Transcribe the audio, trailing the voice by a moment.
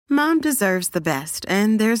Mom deserves the best,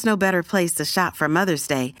 and there's no better place to shop for Mother's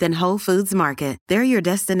Day than Whole Foods Market. They're your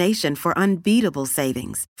destination for unbeatable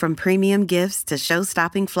savings, from premium gifts to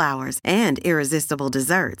show-stopping flowers and irresistible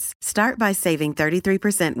desserts. Start by saving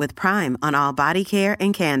 33% with Prime on all body care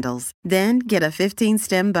and candles. Then get a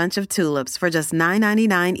 15-stem bunch of tulips for just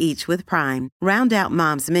 $9.99 each with Prime. Round out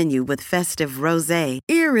Mom's menu with festive rosé,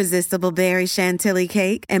 irresistible berry chantilly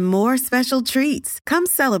cake, and more special treats. Come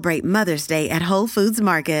celebrate Mother's Day at Whole Foods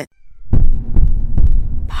Market.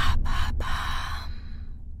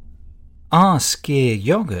 Are Skyr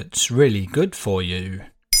yoghurts really good for you?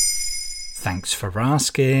 Thanks for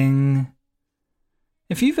asking.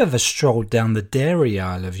 If you've ever strolled down the dairy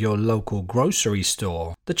aisle of your local grocery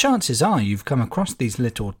store, the chances are you've come across these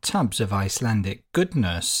little tubs of Icelandic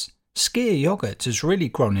goodness. Skyr yogurt has really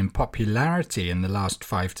grown in popularity in the last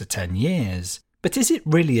 5 to 10 years. But is it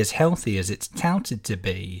really as healthy as it's touted to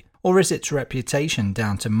be, or is its reputation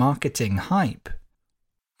down to marketing hype?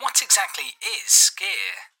 What exactly is Skyr?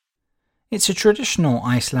 It's a traditional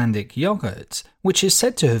Icelandic yogurt, which is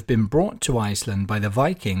said to have been brought to Iceland by the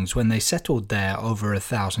Vikings when they settled there over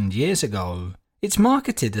 1,000 years ago. It's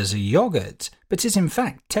marketed as a yogurt, but is in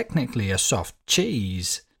fact technically a soft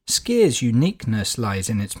cheese. Skyr's uniqueness lies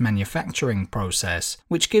in its manufacturing process,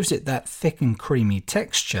 which gives it that thick and creamy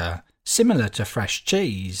texture, similar to fresh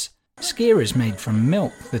cheese. Skyr is made from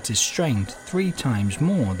milk that is strained 3 times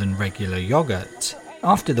more than regular yogurt.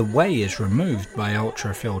 After the whey is removed by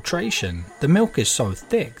ultrafiltration, the milk is so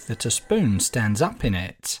thick that a spoon stands up in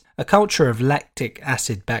it. A culture of lactic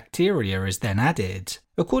acid bacteria is then added.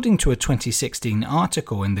 According to a 2016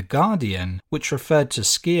 article in The Guardian, which referred to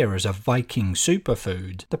Skyr as a Viking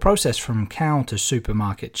superfood, the process from cow to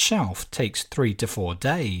supermarket shelf takes 3 to 4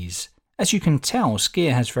 days. As you can tell,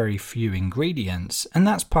 Skyr has very few ingredients, and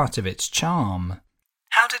that's part of its charm.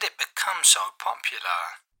 How did it become so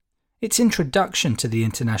popular? Its introduction to the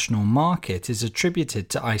international market is attributed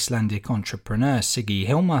to Icelandic entrepreneur Siggi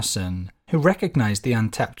Hilmarsson, who recognized the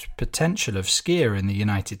untapped potential of Skyr in the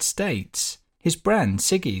United States. His brand,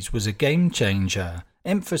 Siggi's, was a game changer,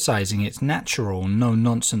 emphasizing its natural,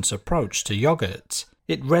 no-nonsense approach to yogurt.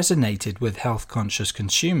 It resonated with health-conscious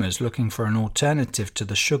consumers looking for an alternative to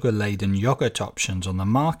the sugar-laden yogurt options on the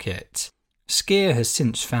market. Skyr has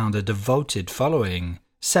since found a devoted following,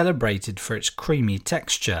 celebrated for its creamy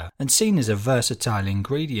texture and seen as a versatile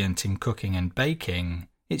ingredient in cooking and baking.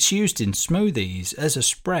 It's used in smoothies, as a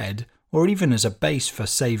spread, or even as a base for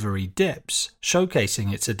savoury dips,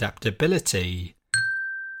 showcasing its adaptability.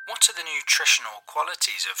 What are the nutritional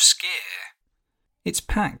qualities of Skyr? It's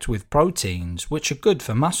packed with proteins, which are good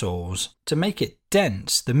for muscles. To make it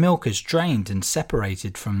dense, the milk is drained and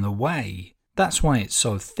separated from the whey. That's why it's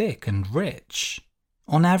so thick and rich.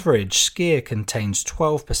 On average, Skyr contains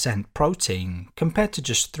 12% protein, compared to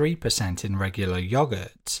just 3% in regular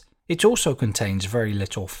yogurt. It also contains very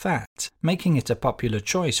little fat, making it a popular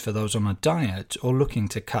choice for those on a diet or looking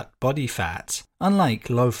to cut body fat. Unlike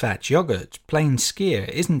low-fat yogurt, plain Skyr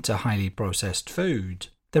isn't a highly processed food.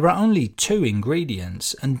 There are only 2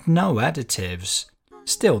 ingredients and no additives.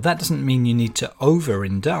 Still, that doesn't mean you need to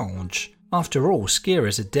overindulge. After all, Skyr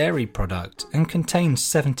is a dairy product and contains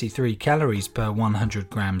 73 calories per 100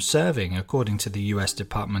 gram serving according to the US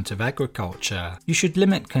Department of Agriculture. You should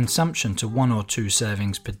limit consumption to 1 or 2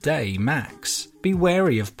 servings per day max. Be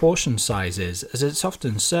wary of portion sizes, as it's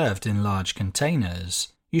often served in large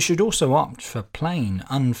containers. You should also opt for plain,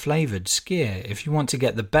 unflavoured Skyr if you want to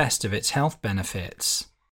get the best of its health benefits.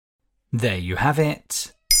 There you have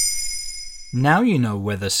it. Now you know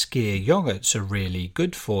whether Skyr yogurts are really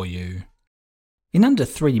good for you. In under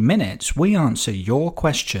 3 minutes, we answer your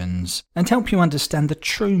questions and help you understand the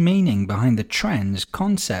true meaning behind the trends,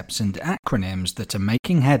 concepts, and acronyms that are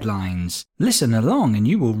making headlines. Listen along and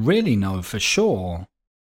you will really know for sure.